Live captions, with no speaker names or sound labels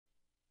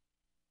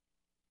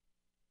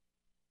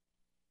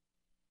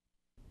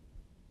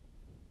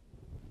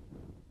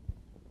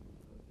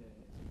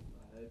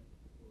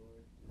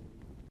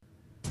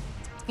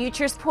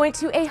Futures point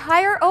to a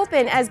higher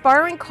open as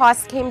borrowing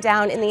costs came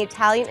down in the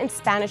Italian and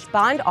Spanish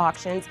bond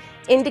auctions,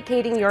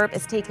 indicating Europe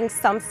is taking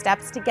some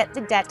steps to get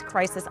the debt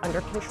crisis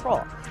under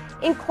control.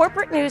 In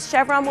corporate news,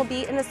 Chevron will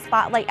be in the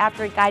spotlight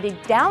after it guided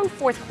down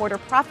fourth quarter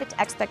profit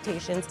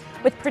expectations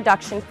with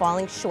production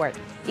falling short.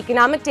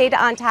 Economic data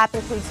on tap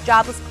includes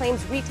jobless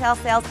claims, retail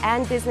sales,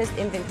 and business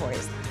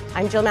inventories.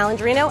 I'm Jill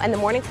Malandrino, and the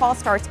morning call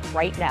starts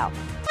right now.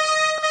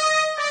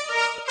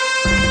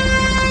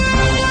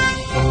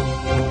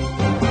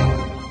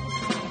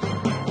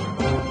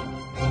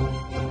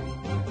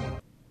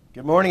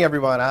 Good morning,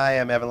 everyone. I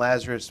am Evan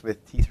Lazarus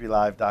with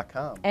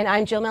t3live.com. And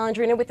I'm Jill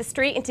Malandrino with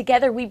theStreet, and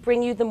together we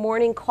bring you the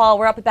morning call.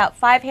 We're up about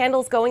 5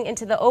 handles going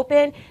into the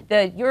open.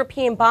 The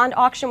European bond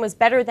auction was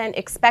better than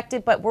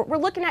expected, but what we're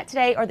looking at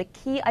today are the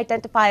key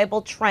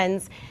identifiable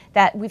trends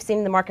that we've seen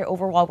in the market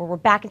overall, where we're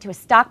back into a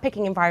stock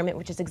picking environment,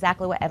 which is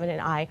exactly what Evan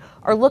and I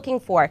are looking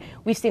for.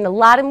 We've seen a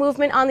lot of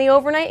movement on the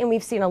overnight, and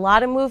we've seen a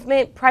lot of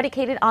movement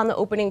predicated on the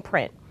opening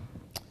print.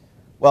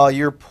 Well,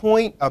 your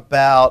point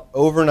about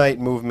overnight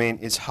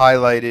movement is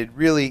highlighted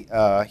really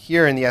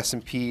here in the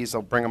S&Ps.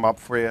 I'll bring them up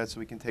for you so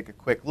we can take a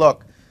quick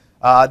look.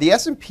 The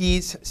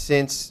S&Ps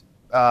since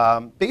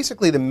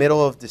basically the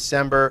middle of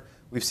December,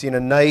 we've seen a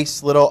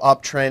nice little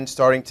uptrend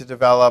starting to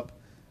develop.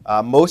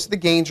 Most of the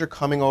gains are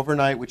coming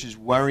overnight, which is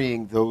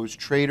worrying those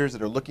traders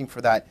that are looking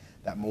for that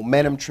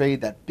momentum trade,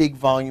 that big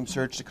volume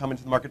surge to come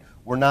into the market.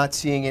 We're not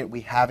seeing it.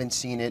 We haven't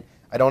seen it.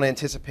 I don't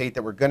anticipate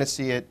that we're going to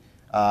see it.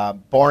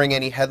 Barring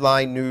any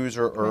headline news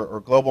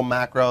or global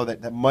macro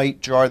that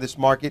might jar this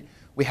market.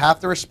 We have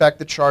to respect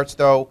the charts,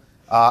 though,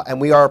 and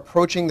we are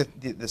approaching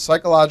the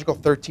psychological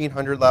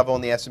 1300 level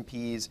in the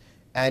S&Ps,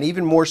 and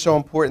even more so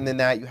important than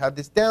that, you have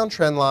this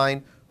downtrend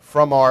line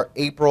from our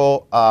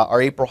April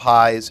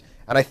highs,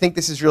 and I think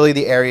this is really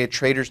the area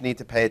traders need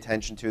to pay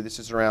attention to. This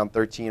is around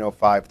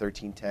 1305,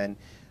 1310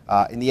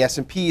 in the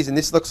S&Ps, and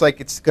this looks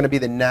like it's going to be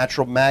the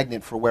natural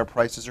magnet for where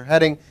prices are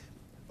heading,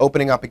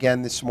 opening up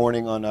again this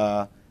morning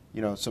on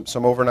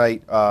some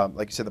overnight,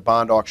 like you said, the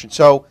bond auction.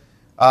 So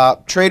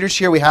traders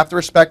here, we have to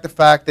respect the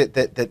fact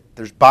that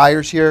there's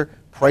buyers here.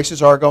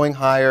 Prices are going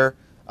higher,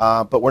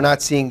 but we're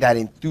not seeing that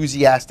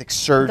enthusiastic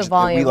surge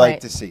that we like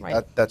to see.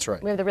 Right. That's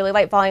right. We have the really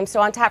light volume. So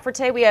on tap for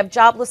today, we have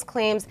jobless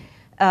claims,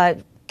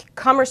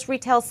 commerce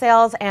retail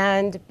sales,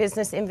 and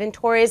business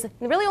inventories. And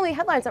really only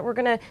headlines that we're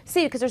going to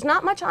see, because there's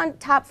not much on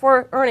tap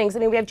for earnings. I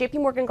mean, we have JP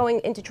Morgan going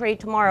into trade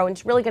tomorrow, and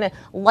it's really going to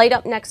light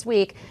up next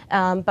week.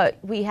 But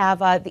we have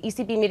the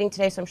ECB meeting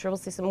today, so I'm sure we'll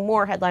see some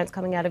more headlines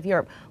coming out of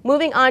Europe.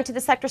 Moving on to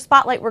the sector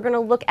spotlight, we're going to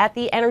look at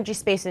the energy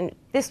space, and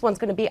this one's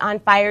going to be on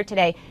fire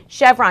today.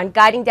 Chevron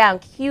guiding down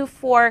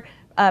Q4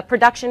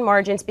 production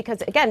margins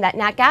because, again, that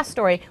nat gas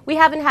story, we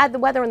haven't had the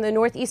weather in the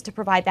Northeast to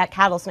provide that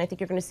catalyst, and I think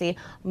you're going to see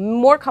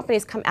more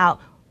companies come out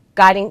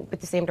guiding with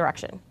the same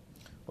direction.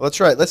 Well, that's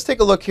right. Let's take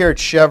a look here at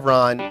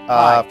Chevron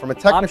from a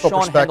technical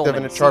perspective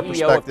and a chart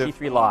perspective.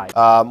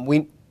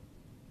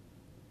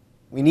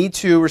 We need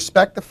to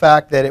respect the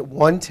fact that at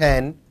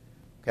 110,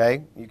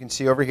 okay, you can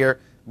see over here,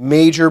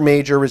 major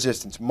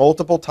resistance,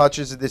 multiple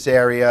touches of this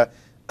area.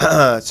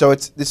 So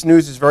this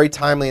news is very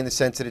timely in the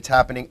sense that it's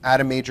happening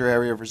at a major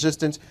area of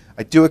resistance.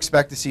 I do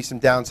expect to see some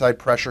downside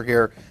pressure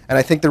here, and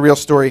I think the real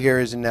story here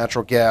is in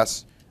natural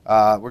gas.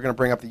 We're going to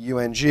bring up the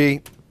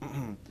UNG.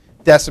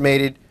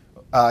 Decimated,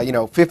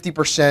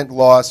 50%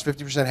 loss,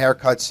 50%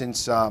 haircut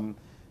since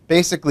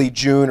basically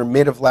June or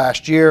mid of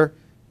last year,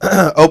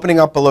 opening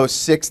up below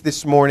 6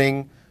 this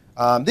morning.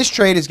 This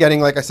trade is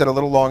getting, like I said, a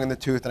little long in the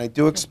tooth, and I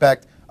do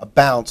expect a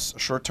bounce, a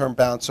short-term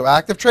bounce. So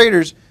active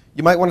traders,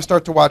 you might want to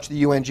start to watch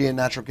the UNG and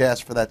natural gas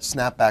for that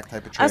snapback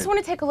type of trade. I just want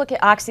to take a look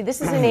at Oxy. This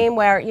is a name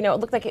where, it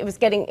looked like it was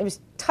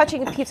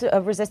touching a piece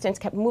of resistance,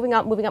 kept moving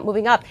up,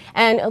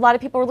 and a lot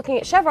of people were looking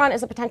at Chevron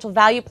as a potential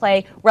value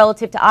play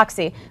relative to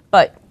Oxy,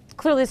 but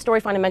clearly the story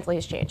fundamentally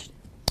has changed.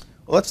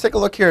 Well, let's take a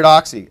look here at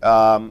Oxy.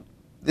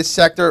 This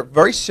sector,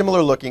 very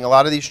similar looking. A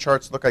lot of these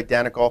charts look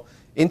identical.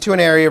 Into an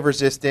area of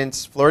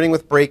resistance, flirting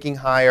with breaking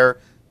higher.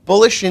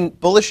 Bullish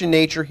in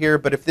nature here,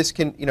 but if this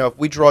can, if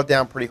we draw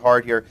down pretty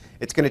hard here,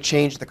 it's going to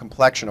change the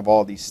complexion of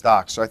all these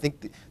stocks. So I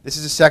think this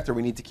is a sector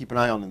we need to keep an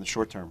eye on in the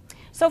short term.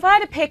 So if I had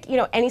to pick,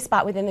 any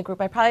spot within the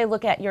group, I'd probably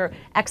look at your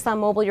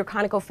ExxonMobil, your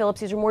ConocoPhillips.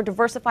 These are more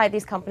diversified,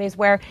 these companies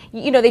where,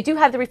 they do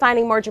have the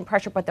refining margin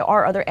pressure, but there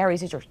are other areas.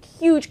 These are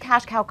huge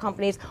cash cow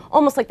companies,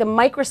 almost like the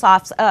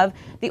Microsofts of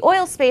the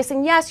oil space.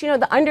 And yes,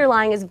 the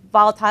underlying is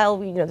volatile.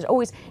 There's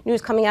always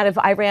news coming out of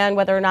Iran,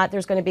 whether or not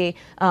there's going to be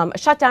a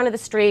shutdown of the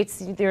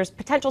streets. There's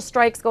potential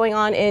strikes going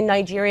on in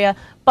Nigeria.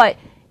 But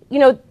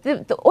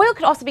the oil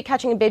could also be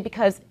catching a bid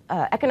because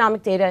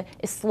economic data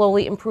is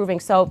slowly improving.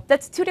 So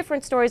that's two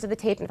different stories of the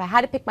tape. And if I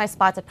had to pick my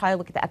spots, I'd probably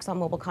look at the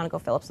ExxonMobil,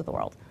 ConocoPhillips of the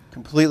world.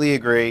 Completely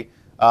agree.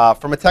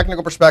 From a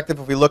technical perspective,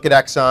 if we look at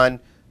Exxon,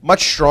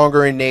 much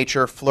stronger in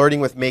nature, flirting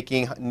with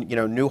making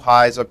new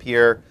highs up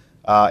here.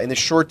 In the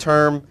short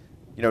term,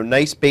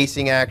 nice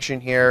basing action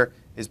here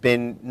has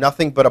been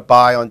nothing but a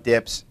buy on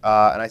dips.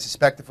 And I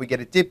suspect if we get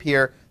a dip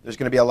here, there's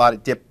going to be a lot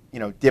of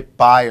dip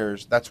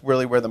buyers. That's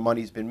really where the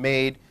money's been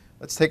made.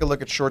 Let's take a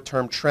look at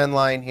short-term trend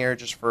line here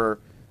just for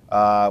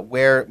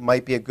where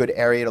might be a good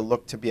area to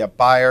look to be a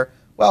buyer.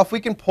 Well, if we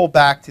can pull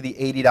back to the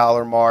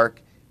 $80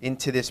 mark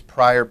into this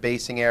prior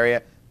basing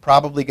area,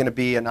 probably going to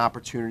be an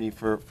opportunity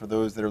for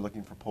those that are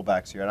looking for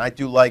pullbacks here. And I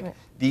do like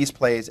these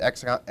plays,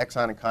 Exxon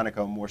and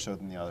Conoco, more so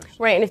than the others.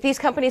 Right, and if these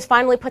companies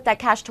finally put that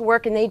cash to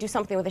work and they do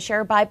something with a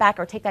share buyback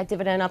or take that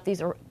dividend up,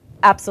 these are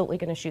absolutely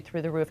going to shoot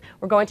through the roof.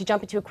 We're going to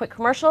jump into a quick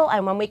commercial,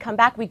 and when we come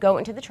back, we go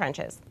into the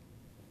trenches.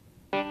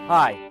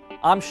 Hi,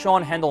 I'm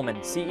Sean Hendelman,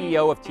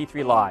 CEO of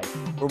T3 Live,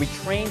 where we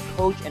train,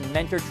 coach, and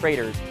mentor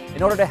traders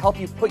in order to help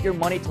you put your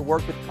money to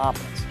work with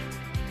confidence.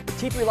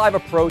 The T3 Live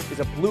approach is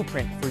a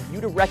blueprint for you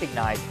to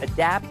recognize,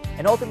 adapt,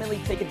 and ultimately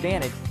take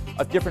advantage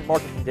of different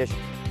market conditions.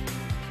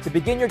 To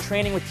begin your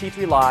training with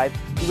T3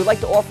 Live, we would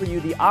like to offer you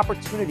the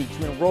opportunity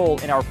to enroll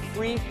in our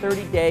free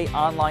 30-day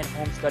online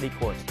home study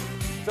course.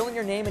 Fill in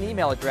your name and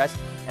email address,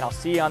 and I'll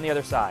see you on the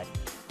other side.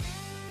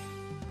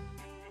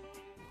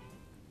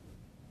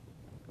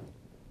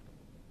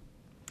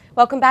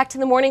 Welcome back to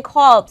the morning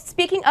call.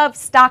 Speaking of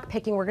stock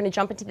picking, we're going to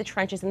jump into the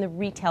trenches in the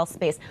retail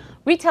space.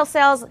 Retail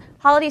sales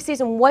holiday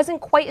season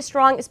wasn't quite as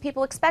strong as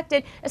people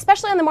expected,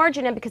 especially on the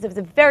margin end because it was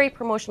a very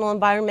promotional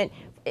environment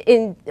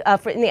in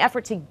the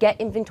effort to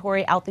get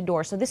inventory out the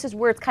door. So this is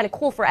where it's kind of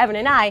cool for Evan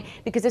and I,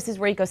 because this is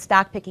where you go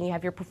stock picking. You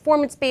have your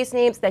performance-based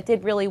names that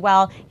did really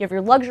well. You have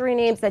your luxury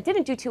names that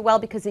didn't do too well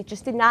because it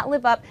just did not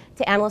live up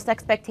to analyst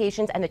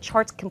expectations, and the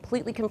charts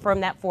completely confirm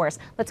that for us.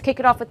 Let's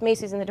kick it off with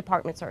Macy's in the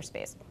department store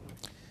space.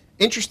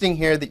 Interesting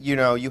here that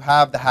you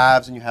have the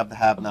haves and you have the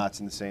have-nots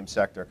in the same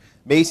sector.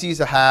 Macy's,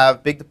 a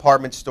have, big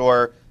department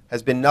store,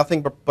 has been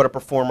nothing but a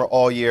performer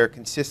all year,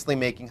 consistently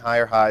making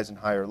higher highs and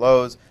higher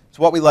lows. It's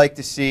what we like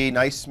to see,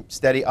 nice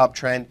steady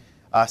uptrend.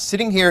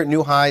 Sitting here at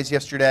new highs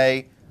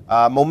yesterday,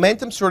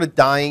 momentum sort of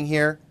dying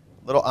here.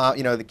 Little,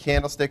 the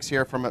candlesticks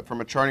here from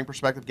a charting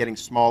perspective getting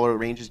smaller,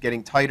 ranges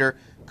getting tighter.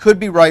 Could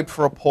be ripe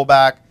for a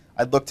pullback.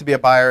 I'd look to be a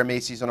buyer at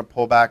Macy's on a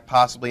pullback,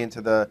 possibly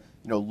into the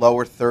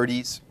lower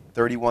 30s.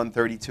 31,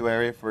 32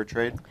 area for a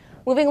trade.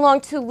 Moving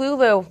along to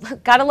Lulu.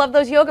 Gotta love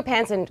those yoga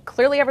pants, and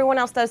clearly everyone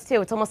else does too.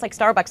 It's almost like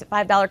Starbucks at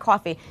 $5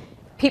 coffee.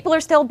 People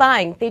are still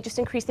buying. They just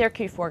increased their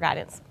Q4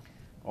 guidance.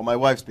 Well, my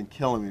wife's been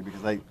killing me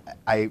because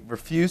I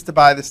refuse to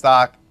buy the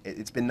stock.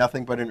 It's been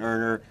nothing but an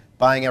earner,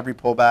 buying every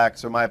pullback.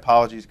 So my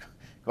apologies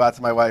go out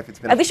to my wife. It's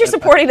been at least you're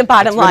supporting the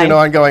bottom line. It's been an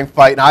ongoing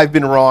fight, and I've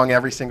been wrong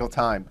every single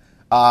time.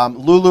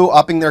 Lulu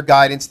upping their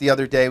guidance the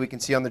other day. We can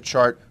see on the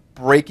chart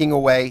breaking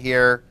away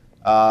here.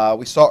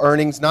 We saw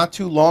earnings not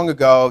too long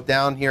ago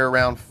down here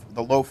around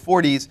the low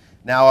 40s,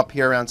 now up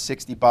here around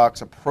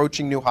 $60,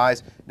 approaching new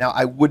highs. Now,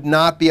 I would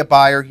not be a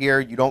buyer here.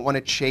 You don't want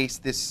to chase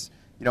this,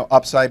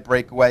 upside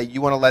breakaway.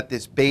 You want to let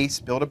this base,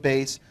 build a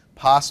base,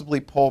 possibly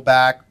pull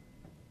back,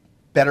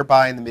 better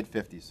buy in the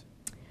mid-50s.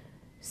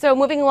 So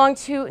moving along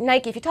to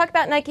Nike. If you talk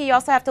about Nike, you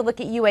also have to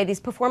look at UA. These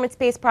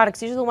performance-based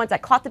products, these are the ones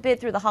that caught the bid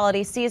through the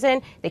holiday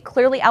season. They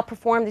clearly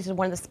outperformed. These are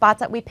one of the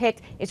spots that we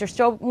picked. Is there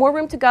still more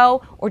room to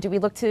go, or do we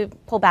look to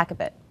pull back a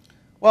bit?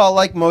 Well,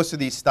 like most of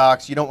these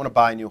stocks, you don't want to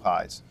buy new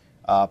highs.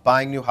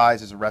 Buying new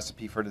highs is a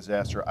recipe for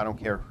disaster. I don't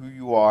care who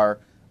you are.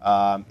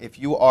 If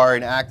you are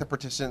an active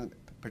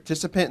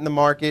participant in the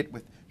market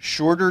with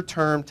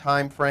shorter-term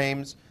time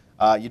frames,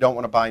 you don't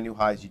want to buy new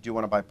highs. You do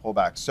want to buy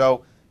pullbacks.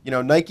 So,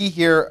 Nike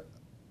here,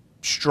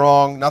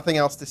 strong, nothing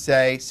else to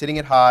say, sitting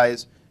at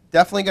highs.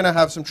 Definitely going to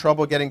have some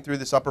trouble getting through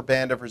this upper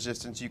band of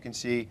resistance. You can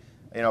see,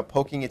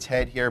 poking its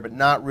head here, but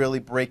not really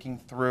breaking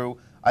through.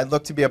 I'd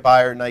look to be a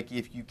buyer at Nike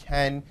if you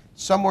can,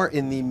 somewhere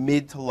in the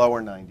mid to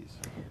lower 90s.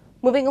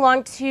 Moving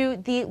along to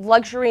the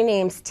luxury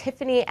names,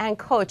 Tiffany and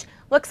Coach.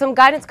 Look, some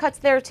guidance cuts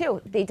there too.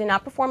 They did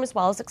not perform as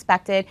well as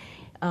expected.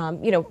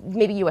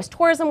 Maybe U.S.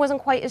 tourism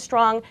wasn't quite as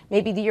strong.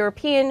 Maybe the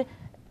European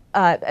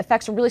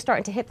effects are really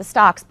starting to hit the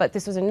stocks, but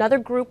this was another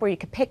group where you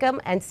could pick them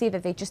and see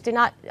that they just did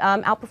not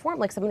outperform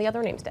like some of the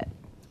other names did.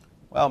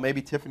 Well,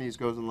 maybe Tiffany's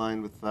goes in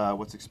line with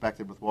what's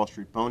expected with Wall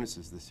Street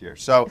bonuses this year.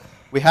 So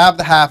we have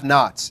the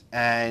have-nots,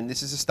 and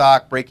this is a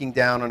stock breaking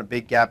down on a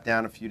big gap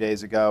down a few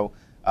days ago.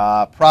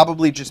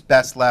 Probably just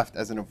best left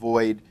as an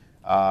avoid.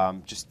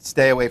 Just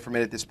stay away from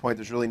it at this point.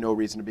 There's really no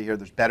reason to be here.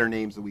 There's better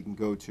names that we can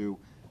go to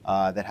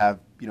that have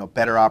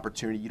better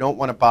opportunity. You don't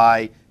want to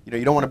buy.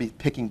 You don't want to be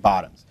picking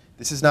bottoms.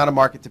 This is not a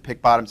market to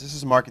pick bottoms. This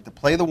is a market to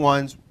play the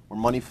ones where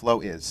money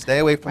flow is. Stay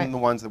away from the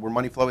ones where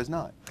money flow is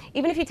not.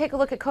 Even if you take a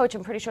look at Coach,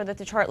 I'm pretty sure that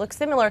the chart looks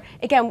similar.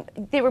 Again,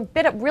 they were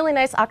bid up really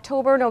nice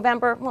October,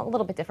 November, well, a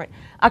little bit different.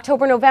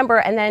 October, November,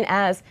 and then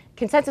as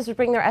consensus was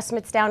bringing their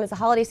estimates down as the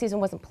holiday season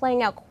wasn't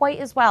playing out quite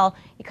as well,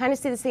 you kind of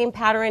see the same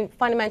pattern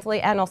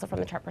fundamentally and also from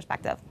the chart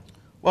perspective.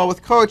 Well,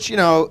 with Coach,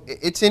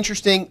 it's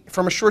interesting.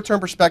 From a short-term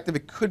perspective,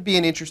 it could be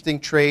an interesting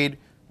trade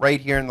right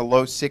here in the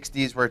low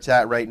 60s where it's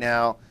at right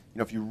now.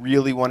 If you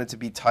really wanted to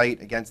be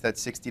tight against that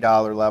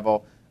 $60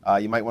 level,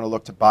 you might want to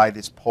look to buy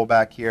this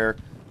pullback here.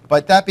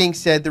 But that being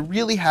said, there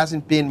really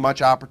hasn't been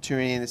much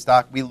opportunity in the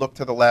stock. We look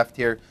to the left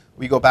here.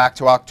 We go back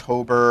to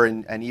October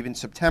and even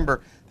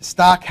September. The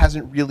stock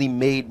hasn't really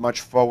made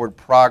much forward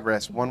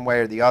progress one way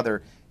or the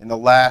other in the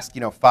last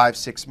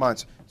 5-6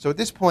 months. So at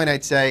this point,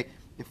 I'd say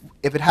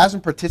if it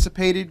hasn't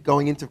participated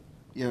going into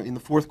in the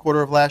fourth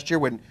quarter of last year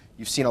when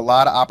you've seen a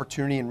lot of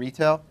opportunity in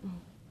retail,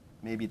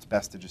 maybe it's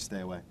best to just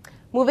stay away.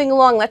 Moving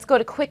along, let's go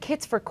to quick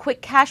hits for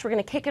quick cash. We're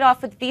going to kick it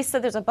off with Visa.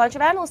 There's a bunch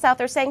of analysts out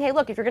there saying, hey,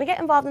 look, if you're going to get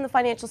involved in the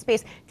financial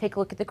space, take a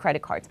look at the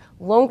credit cards.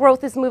 Loan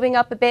growth is moving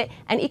up a bit,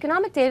 and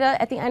economic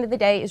data at the end of the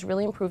day is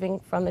really improving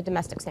from the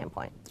domestic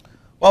standpoint.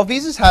 Well,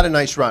 Visa's had a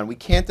nice run. We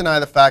can't deny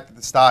the fact that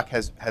the stock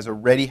has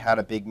already had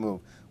a big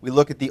move. We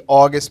look at the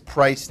August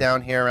price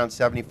down here around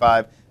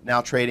 75,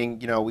 now trading,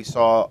 we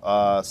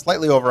saw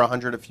slightly over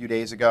 100 a few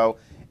days ago.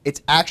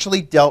 It's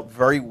actually dealt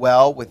very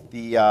well with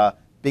the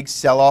big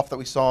sell-off that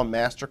we saw on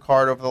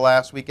MasterCard over the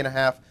last week and a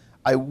half.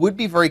 I would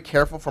be very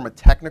careful from a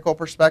technical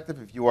perspective.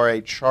 If you are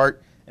an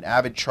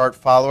avid chart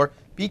follower,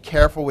 be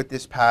careful with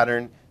this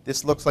pattern.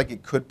 This looks like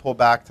it could pull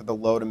back to the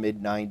low to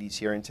mid 90s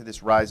here into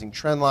this rising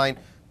trend line.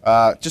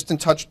 Just in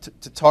touch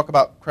to talk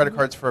about credit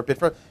cards for a bit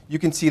further, you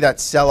can see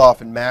that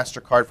sell-off in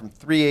MasterCard from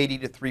 380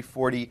 to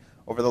 340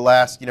 over the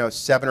last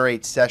 7 or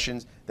 8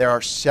 sessions. There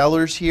are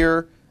sellers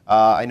here.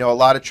 I know a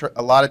lot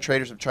of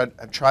traders have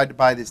tried to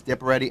buy this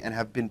dip already and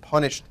have been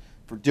punished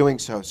for doing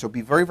so. So be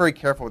very, very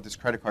careful with this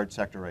credit card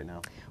sector right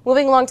now.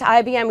 Moving along to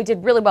IBM, we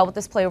did really well with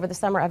this play over the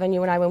summer, Evan,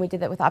 you and I, when we did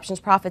that with options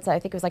profits. I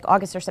think it was like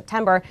August or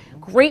September.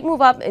 Great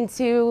move up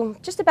into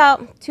just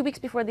about 2 weeks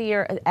before the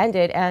year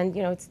ended, and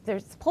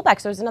there's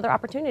pullback, so there's another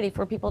opportunity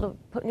for people to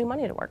put new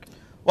money to work.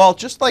 Well,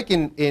 just like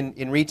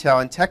in retail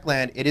and tech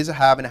land, it is a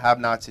have and a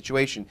have-not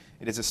situation.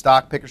 It is a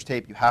stock picker's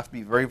tape. You have to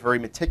be very, very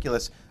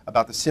meticulous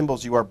about the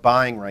symbols you are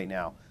buying right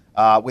now.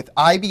 With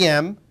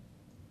IBM,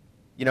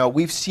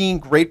 we've seen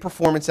great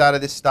performance out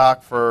of this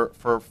stock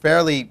for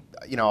fairly,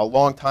 a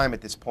long time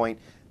at this point.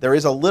 There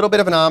is a little bit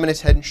of an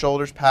ominous head and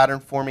shoulders pattern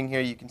forming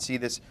here. You can see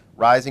this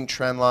rising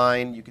trend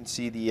line. You can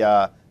see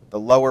the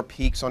lower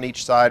peaks on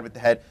each side with the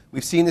head.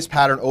 We've seen this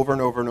pattern over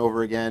and over and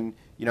over again,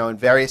 in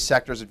various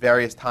sectors at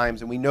various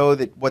times, and we know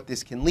that what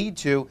this can lead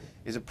to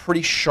is a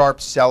pretty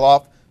sharp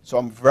sell-off. So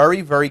I'm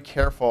very, very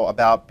careful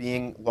about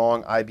being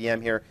long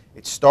IBM here.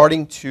 It's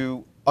starting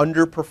to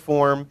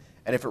underperform.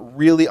 And if it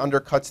really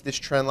undercuts this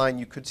trend line,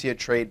 you could see a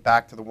trade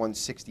back to the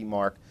 160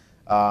 mark.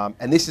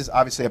 And this is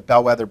obviously a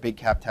bellwether big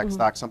cap tech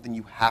stock, something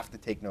you have to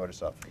take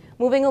notice of.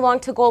 Moving along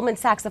to Goldman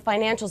Sachs, the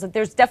financials,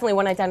 there's definitely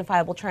one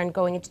identifiable trend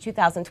going into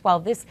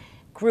 2012. This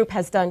group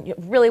has done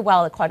really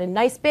well. It caught a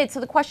nice bid. So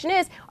the question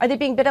is, are they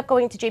being bid up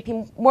going into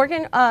JP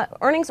Morgan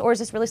earnings, or is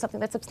this really something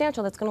that's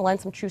substantial that's going to lend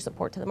some true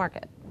support to the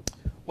market?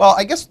 Well,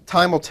 I guess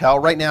time will tell.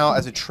 Right now,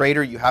 as a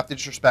trader, you have to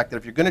just respect that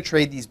if you're going to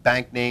trade these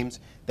bank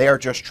names, they are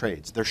just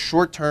trades. They're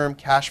short-term,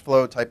 cash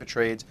flow type of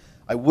trades.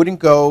 I wouldn't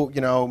go,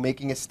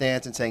 making a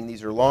stance and saying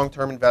these are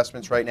long-term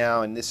investments right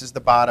now, and this is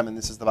the bottom, and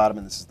this is the bottom,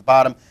 and this is the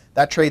bottom.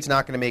 That trade's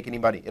not going to make any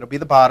money. It'll be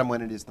the bottom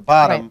when it is the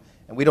bottom, right.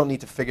 And we don't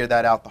need to figure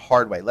that out the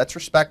hard way. Let's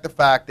respect the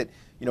fact that,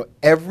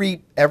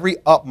 every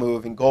up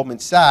move in Goldman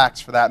Sachs,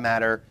 for that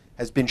matter,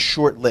 has been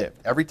short-lived.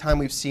 Every time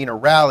we've seen a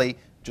rally,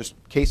 just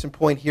case in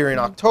point here in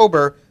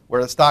October,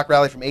 where the stock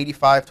rallied from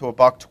 85 to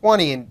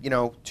 $120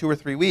 in 2 or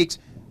 3 weeks,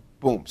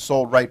 boom,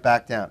 sold right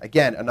back down.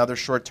 Again, another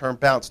short-term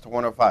bounce to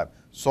 105,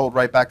 sold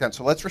right back down.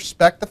 So let's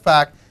respect the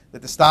fact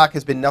that the stock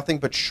has been nothing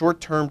but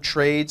short-term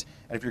trades,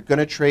 and if you're going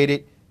to trade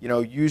it,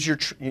 use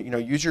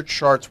your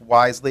charts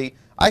wisely.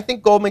 I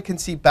think Goldman can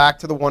see back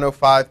to the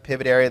 105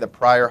 pivot area, the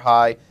prior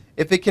high.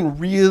 If it can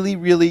really,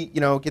 really,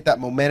 get that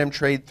momentum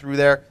trade through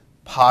there,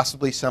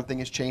 possibly something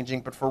is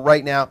changing. But for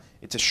right now,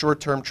 it's a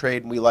short-term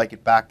trade, and we like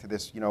it back to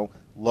this,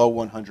 low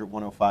 100,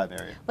 105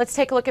 area. Let's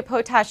take a look at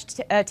Potash,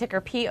 ticker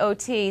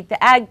POT, the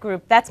ag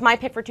group. That's my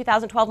pick for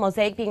 2012,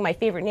 Mosaic being my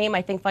favorite name.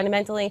 I think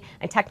fundamentally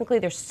and technically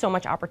there's so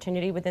much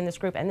opportunity within this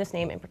group and this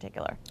name in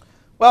particular.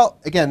 Well,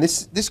 again,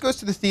 this goes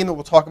to the theme that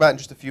we'll talk about in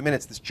just a few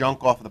minutes, this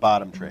junk off of the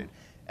bottom trade.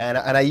 And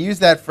I use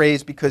that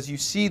phrase because you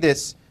see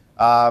this,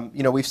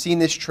 we've seen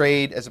this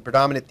trade as a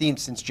predominant theme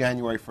since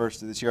January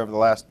 1st of this year over the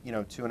last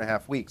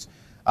 2.5 weeks.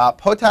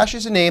 Potash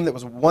is a name that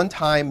was a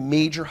one-time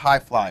major high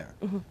flyer.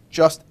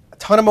 Just a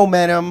ton of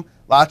momentum,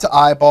 lots of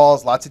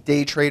eyeballs, lots of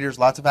day traders,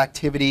 lots of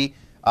activity.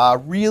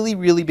 Really,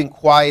 really been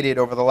quieted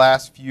over the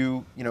last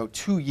few,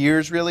 2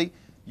 years really.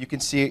 You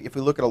can see if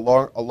we look at a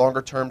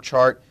longer term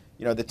chart,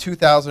 the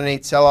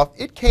 2008 sell-off,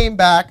 it came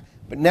back,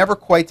 but never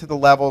quite to the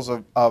levels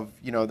of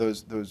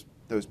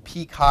those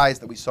peak highs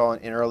that we saw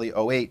in early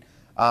 08.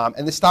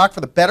 And the stock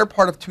for the better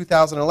part of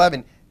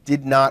 2011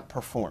 did not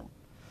perform.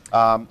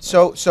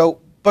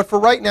 But for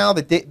right now,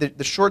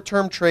 the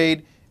short-term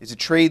trade is a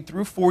trade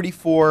through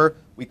 44.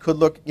 We could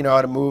look,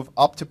 at a move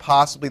up to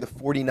possibly the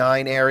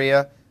 49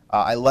 area.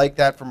 I like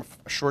that from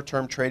a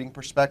short-term trading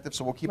perspective,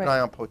 so we'll keep an eye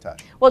on Potash.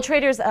 Well,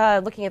 traders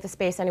looking at the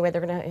space anyway,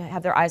 they're going to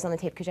have their eyes on the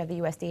tape because you have the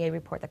USDA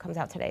report that comes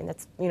out today, and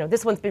that's,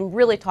 this one's been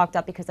really talked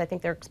up because I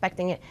think they're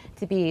expecting it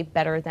to be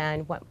better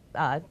than what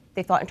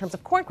they thought in terms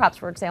of corn crops,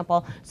 for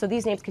example. So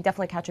these names could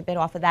definitely catch a bid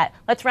off of that.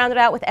 Let's round it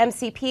out with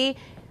MCP.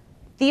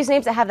 These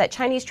names that have that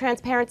Chinese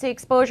transparency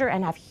exposure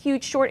and have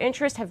huge short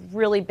interest have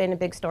really been a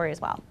big story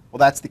as well. Well,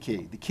 that's the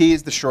key. The key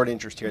is the short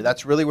interest here.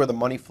 That's really where the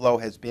money flow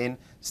has been.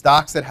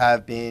 Stocks that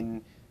have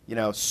been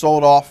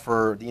sold off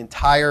for the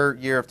entire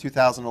year of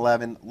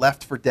 2011,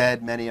 left for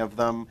dead, many of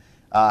them.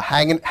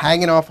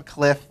 hanging off a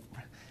cliff.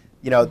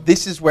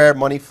 This is where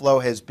money flow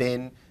has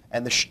been,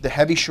 and the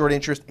heavy short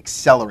interest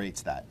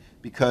accelerates that.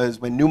 Because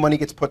when new money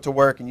gets put to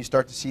work and you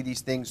start to see these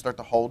things start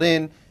to hold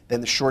in,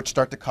 then the shorts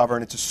start to cover,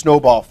 and it's a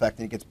snowball effect,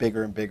 and it gets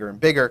bigger and bigger and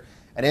bigger.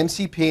 And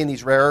MCP and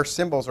these rare earth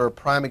symbols are a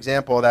prime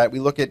example of that. We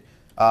look at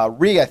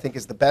RE, I think,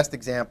 is the best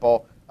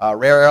example.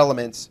 Rare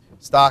elements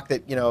stock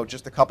that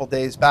just a couple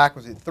days back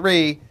was at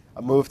 3,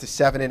 a move to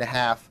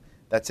 7.5.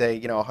 That's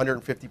a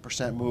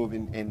 150% move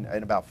in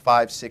about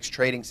 5-6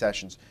 trading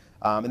sessions.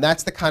 And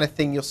that's the kind of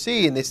thing you'll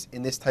see in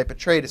this type of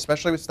trade,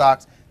 especially with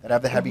stocks that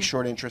have the heavy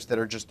short interest that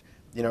are just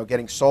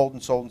getting sold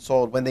and sold and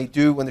sold. When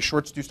the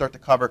shorts do start to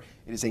cover,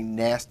 it is a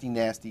nasty,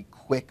 nasty,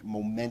 quick,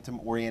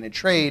 momentum-oriented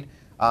trade,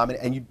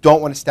 and you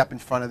don't want to step in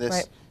front of this.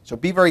 Right. So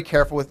be very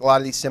careful with a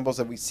lot of these symbols.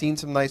 That we've seen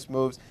some nice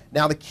moves.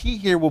 Now the key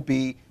here will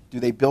be,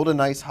 do they build a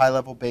nice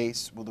high-level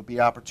base? Will there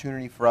be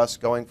opportunity for us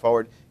going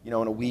forward, in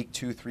a week,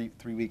 2, 3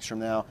 weeks from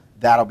now?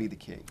 That'll be the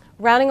key.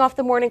 Rounding off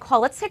the morning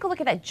call, let's take a look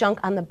at that junk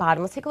on the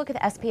bottom. Let's take a look at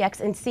the SPX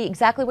and see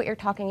exactly what you're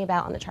talking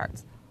about on the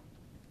charts.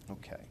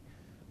 Okay.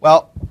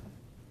 Well,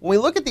 when we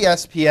look at the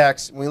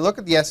SPX, when we look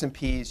at the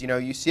S&Ps,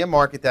 you see a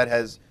market that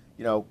has,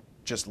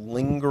 just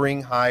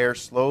lingering higher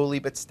slowly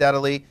but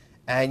steadily,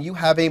 and you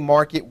have a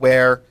market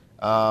where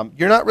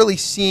you're not really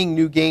seeing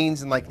new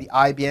gains in like the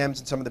IBMs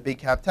and some of the big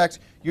cap techs.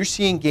 You're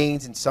seeing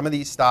gains in some of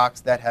these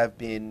stocks that have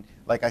been,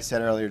 like I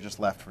said earlier, just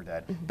left for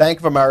dead. Bank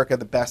of America,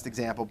 the best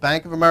example.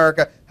 Bank of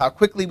America, how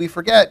quickly we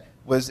forget,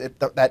 was at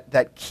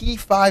that key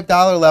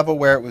 $5 level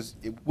where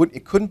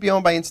it couldn't be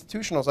owned by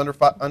institutionals under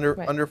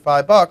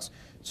 $5.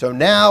 So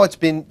now it's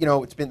been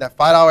that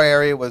 $5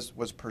 area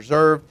was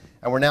preserved,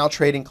 and we're now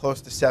trading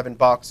close to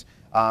 $7.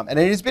 And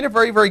it has been a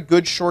very, very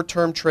good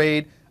short-term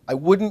trade. I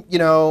wouldn't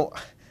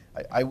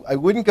I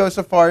wouldn't go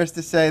so far as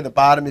to say the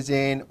bottom is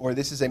in, or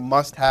this is a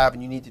must-have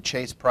and you need to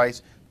chase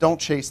price. Don't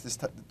chase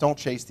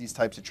these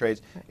types of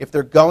trades. If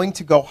they're going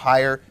to go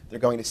higher, they're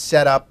going to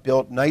set up,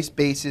 build nice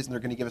bases, and they're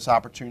going to give us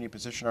opportunity to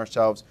position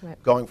ourselves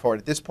going forward.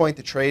 At this point,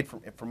 the trade,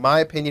 from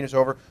my opinion, is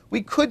over.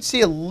 We could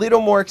see a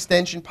little more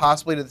extension,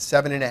 possibly to the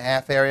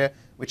 7.5 area,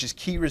 which is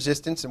key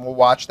resistance, and we'll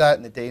watch that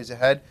in the days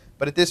ahead.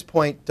 But at this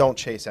point, don't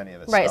chase any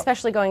of this stuff.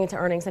 Especially going into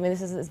earnings. I mean,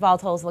 this is as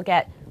volatile as we'll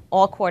get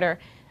all quarter.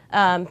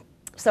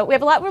 So we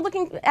have a lot we're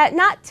looking at,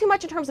 not too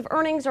much in terms of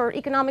earnings or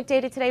economic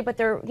data today, but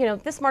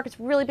this market's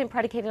really been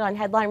predicated on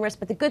headline risk.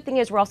 But the good thing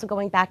is we're also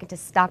going back into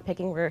stock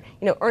picking where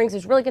earnings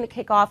is really going to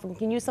kick off, and we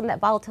can use some of that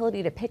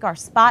volatility to pick our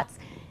spots.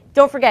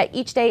 Don't forget,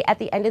 each day at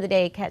the end of the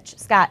day, catch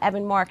Scott,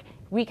 Evan, Mark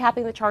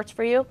recapping the charts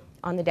for you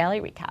on the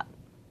Daily Recap.